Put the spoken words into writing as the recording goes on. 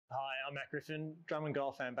Hi, I'm Griffin, Drummond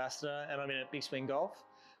Golf Ambassador, and I'm in at Big Swing Golf.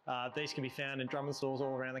 These can be found in Drummond stores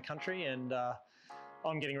all around the country, and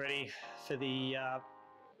I'm getting ready for the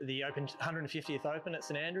Open 150th Open at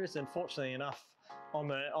St Andrews, and fortunately enough,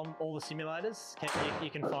 on all the simulators, you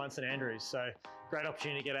can find St Andrews. So great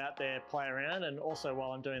opportunity to get out there, play around, and also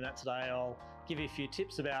while I'm doing that today, I'll give you a few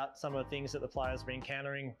tips about some of the things that the players have been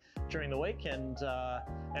encountering during the week and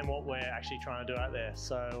what we're actually trying to do out there.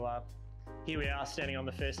 So here we are standing on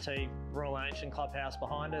the first tee, Royal Ancient Clubhouse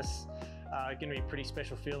behind us. Going to be a pretty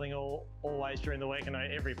special feeling always during the week. I know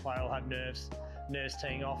every player will have nerves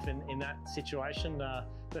teeing off in that situation,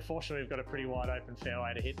 but fortunately we've got a pretty wide open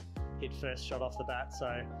fairway to hit first shot off the bat,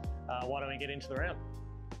 so why don't we get into the round?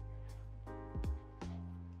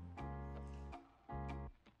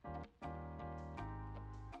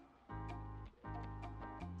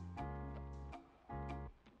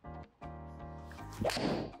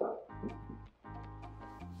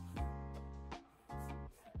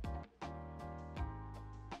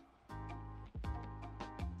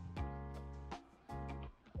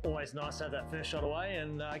 Always nice to have that first shot away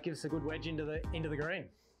and give us a good wedge into the green.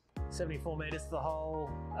 74 metres to the hole,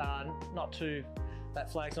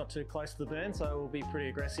 that flag's not too close to the burn, so we'll be pretty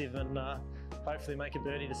aggressive and hopefully make a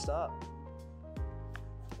birdie to start.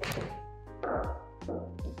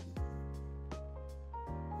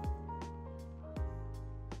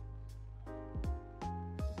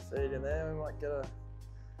 Feed in there, we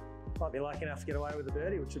might be lucky enough to get away with a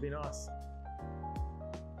birdie, which would be nice.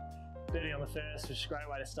 Birdie on the first, which is a great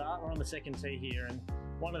way to start. We're on the second tee here, and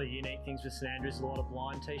one of the unique things with St Andrews is a lot of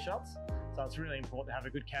blind tee shots. So it's really important to have a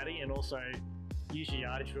good caddy and also use your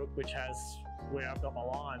yardage hook, which has where I've got my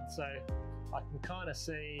line. So I can kind of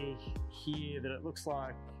see here that it looks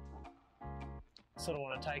like I sort of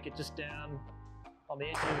want to take it just down on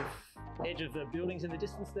the edge of the buildings in the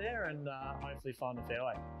distance there and hopefully find the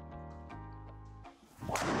fairway.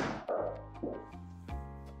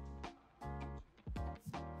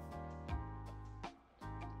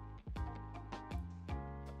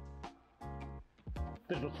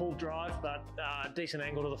 Bit of a pull drive, but decent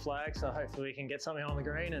angle to the flag, so hopefully we can get something on the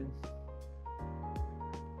green and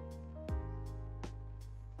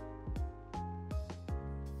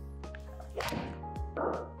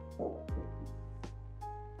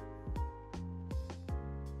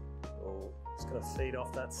just going to feed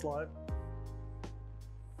off that slope.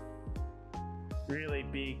 Really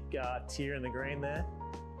big tier in the green there,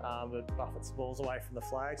 but buffets the balls away from the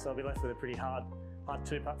flag, so I'll be left with a pretty hard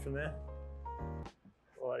two-putt from there.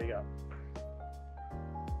 What do you got?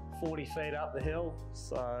 40 feet up the hill,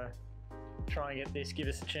 so try and get this, give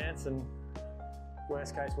us a chance, and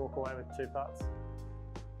worst case walk away with 2 putts.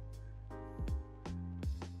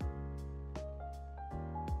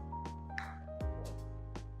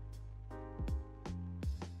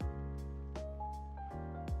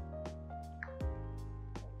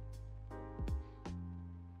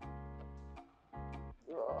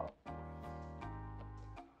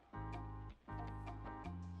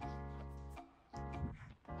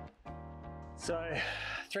 So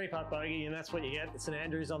 3-putt bogey, and that's what you get. It's St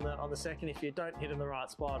Andrews on the second. If you don't hit in the right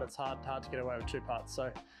spot, it's hard to get away with 2 putts.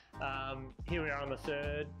 So here we are on the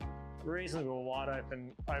third, reasonably wide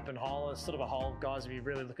open hole. It's sort of a hole guys will be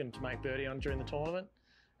really looking to make birdie on during the tournament.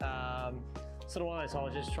 Sort of one of those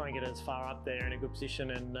holes, just try and get as far up there in a good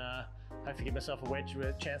position and hopefully give myself a wedge with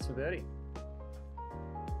a chance for birdie.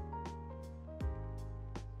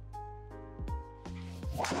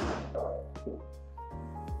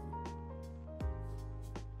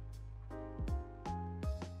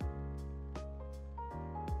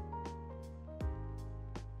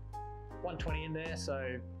 .120 in there,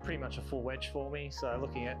 so pretty much a full wedge for me. So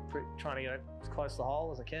looking at trying to get as close to the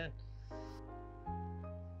hole as I can.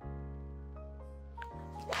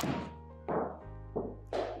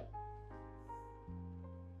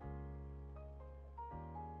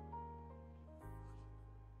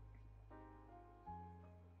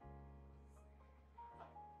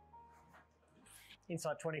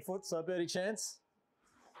 Inside 20 foot, so birdie chance.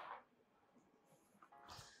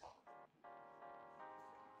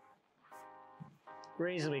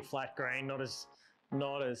 Reasonably flat green, not as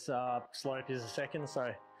slopey as the second,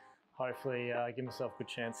 so hopefully give myself a good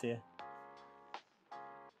chance here.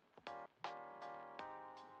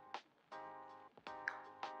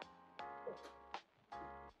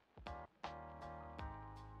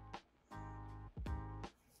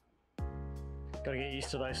 Got to get used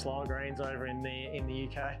to those slower greens over in the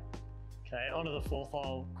UK. Okay, onto the fourth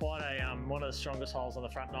hole. Quite a one of the strongest holes on the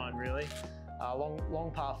front nine, really.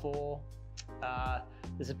 Long par 4.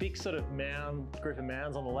 There's a big sort of group of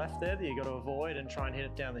mounds on the left there that you've got to avoid and try and hit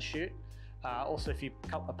it down the chute. Also, if you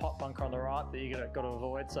cut a pot bunker on the right that you got to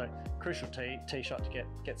avoid, so crucial tee shot to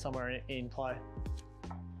get somewhere in play.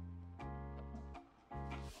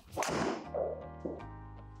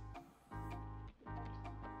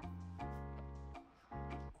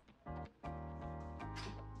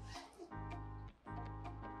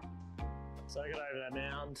 So I got over that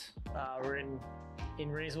mound. We're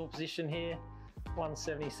in reasonable position here,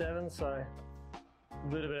 177, so a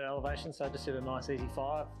little bit of elevation, so I just did a nice easy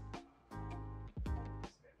 5.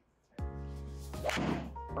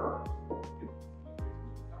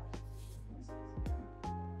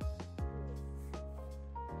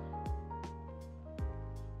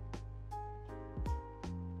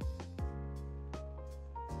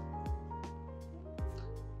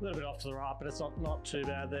 A little bit off to the right, but it's not too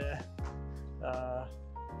bad there. A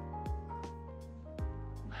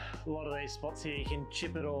lot of these spots here you can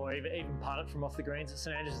chip it or even putt it from off the greens at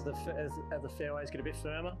St Andrews as the fairways get a bit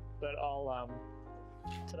firmer, but I'll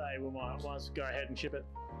today we might as well go ahead and chip it.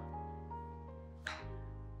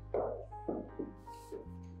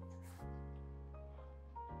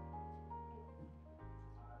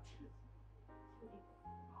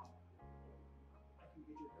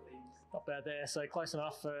 Not bad there, so close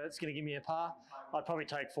enough. It's going to give me a par. I'd probably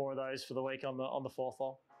take 4 of those for the week on the 4th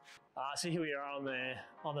hole. So here we are on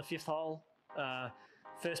the 5th hole.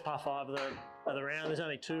 First par 5 of the round. There's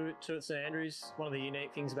only two at St Andrews. One of the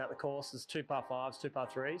unique things about the course is 2 par 5s, 2 par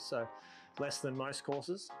 3s, so less than most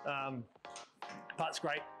courses. Put's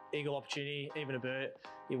great, eagle opportunity, even a bird.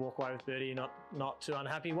 You walk away with birdie, you're not too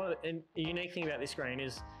unhappy. And the unique thing about this green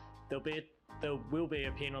is there will be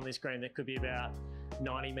a pin on this green that could be about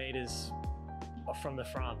 90 metres from the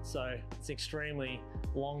front, so it's extremely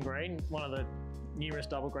long green, one of the numerous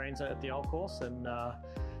double greens at the old course, and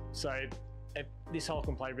so this hole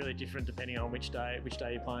can play really different depending on which day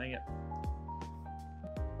you're playing it.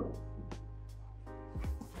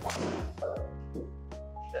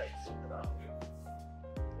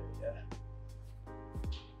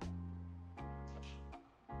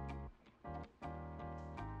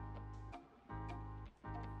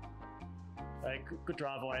 Good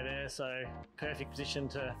drive away there, so perfect position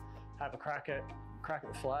to have a crack at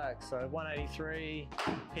the flag. So 183,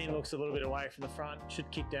 pin looks a little bit away from the front, should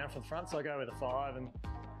kick down from the front, so I go with a 5 and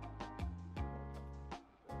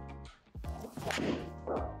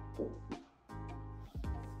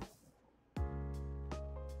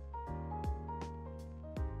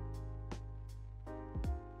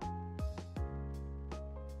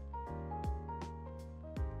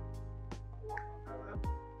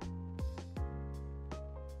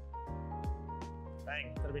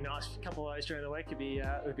bang, that'd be nice. A couple of those during the week would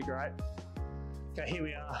be great. Okay, here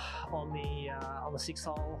we are on the 6th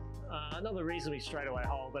hole. Another reasonably straightaway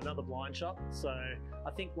hole, but another blind shot. So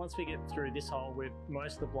I think once we get through this hole, with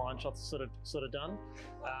most of the blind shots sort of done.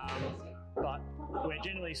 But we're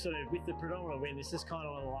generally sort of with the predominant wind. This is kind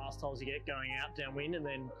of one of the last holes you get going out downwind, and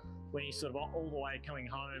then when you sort of all the way coming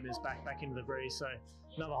home is back into the breeze. So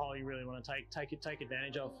another hole you really want to take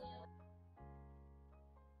advantage of.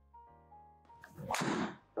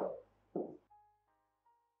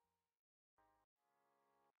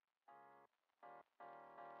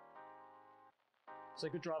 So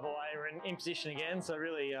good drive away, we're in position again, so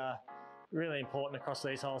really really important across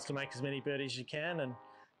these holes to make as many birdies as you can and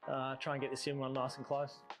try and get this in one nice and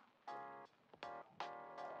close.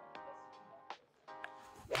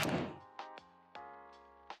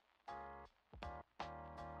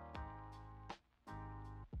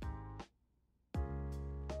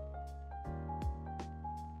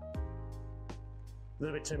 A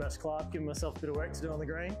little bit too much club, giving myself a bit of work to do on the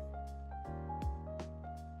green.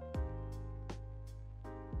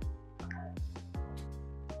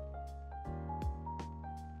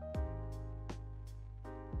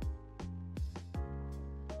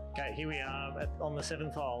 Okay, here we are on the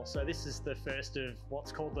 7th hole. So this is the first of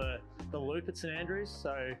what's called the loop at St Andrews.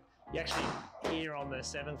 So you actually, here on the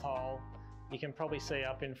 7th hole, you can probably see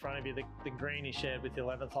up in front of you the green is shared with the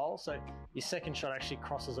 11th hole. So your second shot actually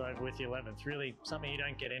crosses over with the 11th. Really something you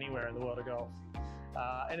don't get anywhere in the world of golf.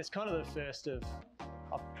 And it's kind of the first of,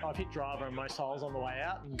 I've hit driver on most holes on the way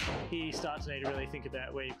out, and here you start to need to really think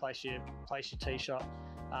about where you place your tee shot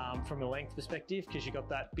from a length perspective, because you've got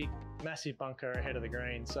that big, massive bunker ahead of the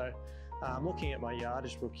green. So looking at my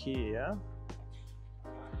yardage book here,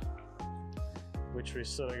 which we've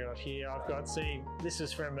sort of got here, I've got, see, this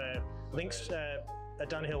is from a Links, a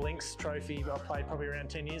Dunhill Links trophy I played probably around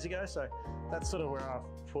 10 years ago. So that's sort of where I've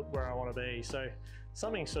put where I want to be. So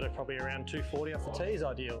something sort of probably around 240 off the tee is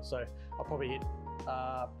ideal. So I'll probably hit,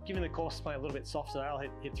 given the course is playing a little bit soft today, I'll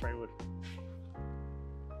hit 3 wood.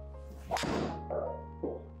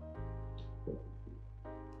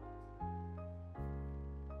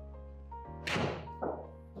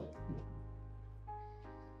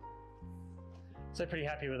 So pretty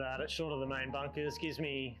happy with that. It's short of the main bunkers, gives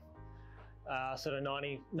me sort of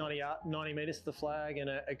 90 metres to the flag and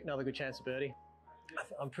another good chance of birdie.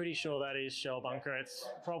 I'm pretty sure that is shell bunker. It's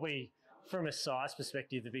probably, from a size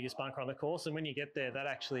perspective, the biggest bunker on the course. And when you get there, that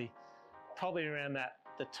actually, probably around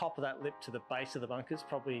the top of that lip to the base of the bunkers,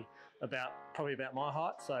 probably about my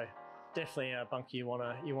height. So definitely a bunker you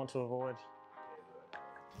want to avoid.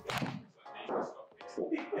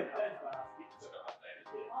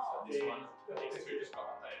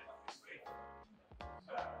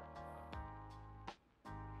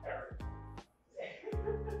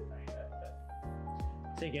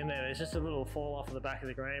 So again there's just a little fall off of the back of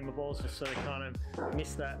the green. My ball's just sort of kind of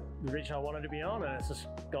missed the ridge I wanted to be on, and it's just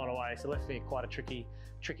gone away. So left me quite a tricky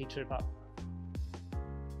two putt.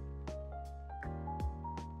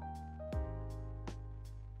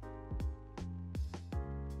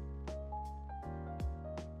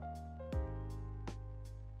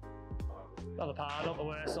 Not the par, not the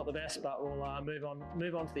worst, not the best, but we'll move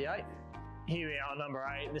on to the 8th. Here we are, number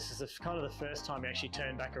 8. This is kind of the first time we actually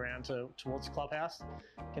turn back around towards the clubhouse.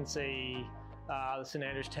 You can see the St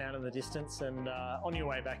Andrews town in the distance, and on your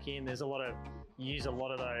way back in, use a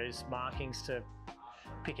lot of those markings to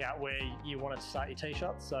pick out where you want to start your tee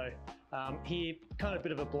shots. So here, kind of a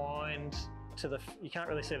bit of a blind to you can't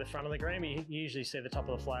really see the front of the green, but you usually see the top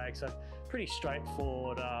of the flag. So pretty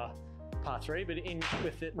straightforward par 3, but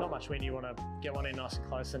with it, not much wind, you want to get one in nice and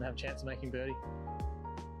close and have a chance of making birdie.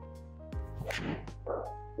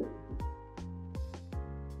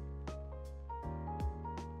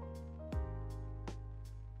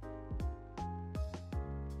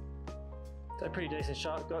 So pretty decent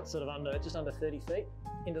shot, got sort of just under 30 feet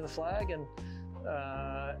into the flag, and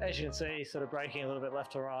as you can see, sort of breaking a little bit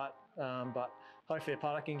left to right, but hopefully a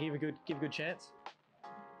putter can give a good chance.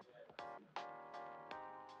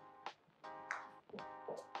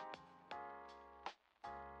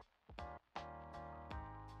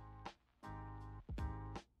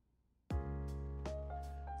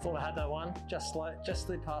 Thought I had that one, just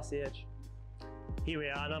slid past the edge. Here we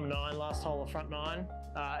are, number 9, last hole of front 9.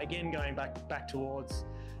 Again, going back towards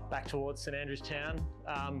St Andrews town.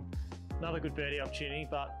 Another good birdie opportunity,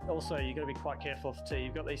 but also you've got to be quite careful too.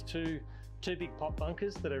 You've got these two big pop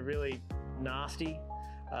bunkers that are really nasty.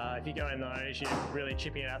 If you go in those, you're really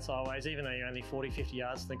chipping it out sideways, even though you're only 40-50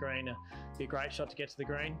 yards to the green. It'd be a great shot to get to the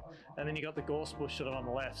green. And then you've got the gorse bush sort of on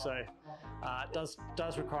the left, so it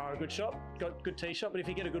does require a good shot, good tee shot, but if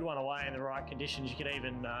you get a good one away in the right conditions, you can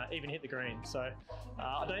even hit the green. So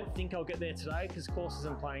I don't think I'll get there today because the course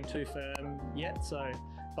isn't playing too firm yet,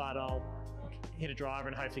 but I'll hit a driver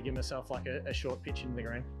and hopefully give myself like a short pitch into the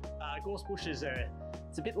green. Gorse bushes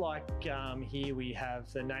it's a bit like here we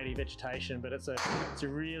have the native vegetation, but it's a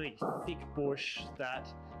really thick bush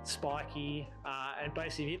that's spiky, and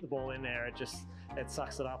basically if you hit the ball in there, it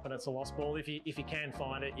sucks it up and it's a lost ball. If you can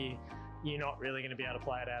find it, you're not really going to be able to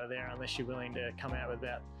play it out of there unless you're willing to come out with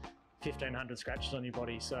about 1,500 scratches on your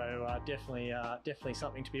body. So definitely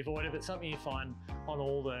something to be avoided, but something you find on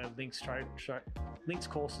all the links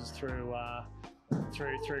courses through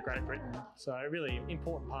Great Britain. So a really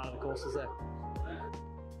important part of the courses there.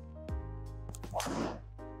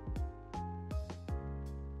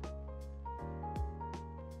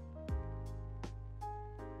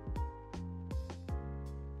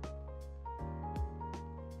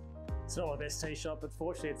 It's not my best tee shot, but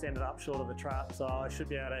fortunately it's ended up short of the trap, so I should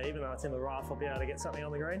be able to, even though it's in the rough, I'll be able to get something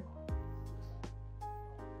on the green.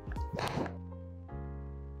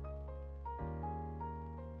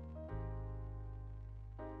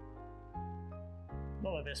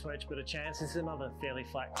 Not my best wedge, but a chance. This is another fairly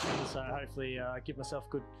flat green, so hopefully give myself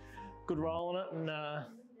a good roll on it and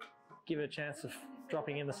give it a chance of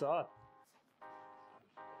dropping in the side.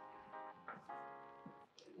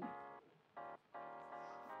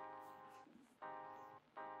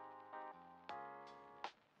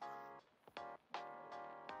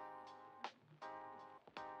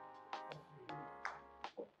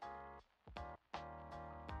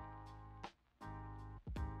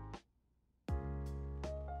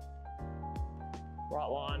 Right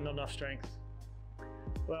line, not enough strength.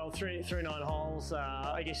 Well, through 9 holes,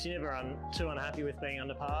 I guess you're never too unhappy with being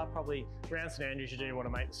under par. Probably around St Andrews, you do want to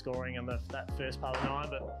make the scoring on that first part of the 9,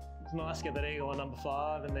 but it's nice to get that eagle on number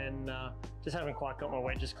 5, and then just haven't quite got my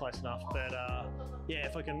wedges close enough. But yeah,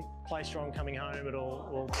 if I can play strong coming home,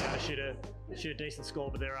 we'll be able to shoot a decent score.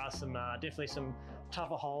 But there are definitely some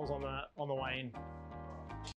tougher holes on the way in.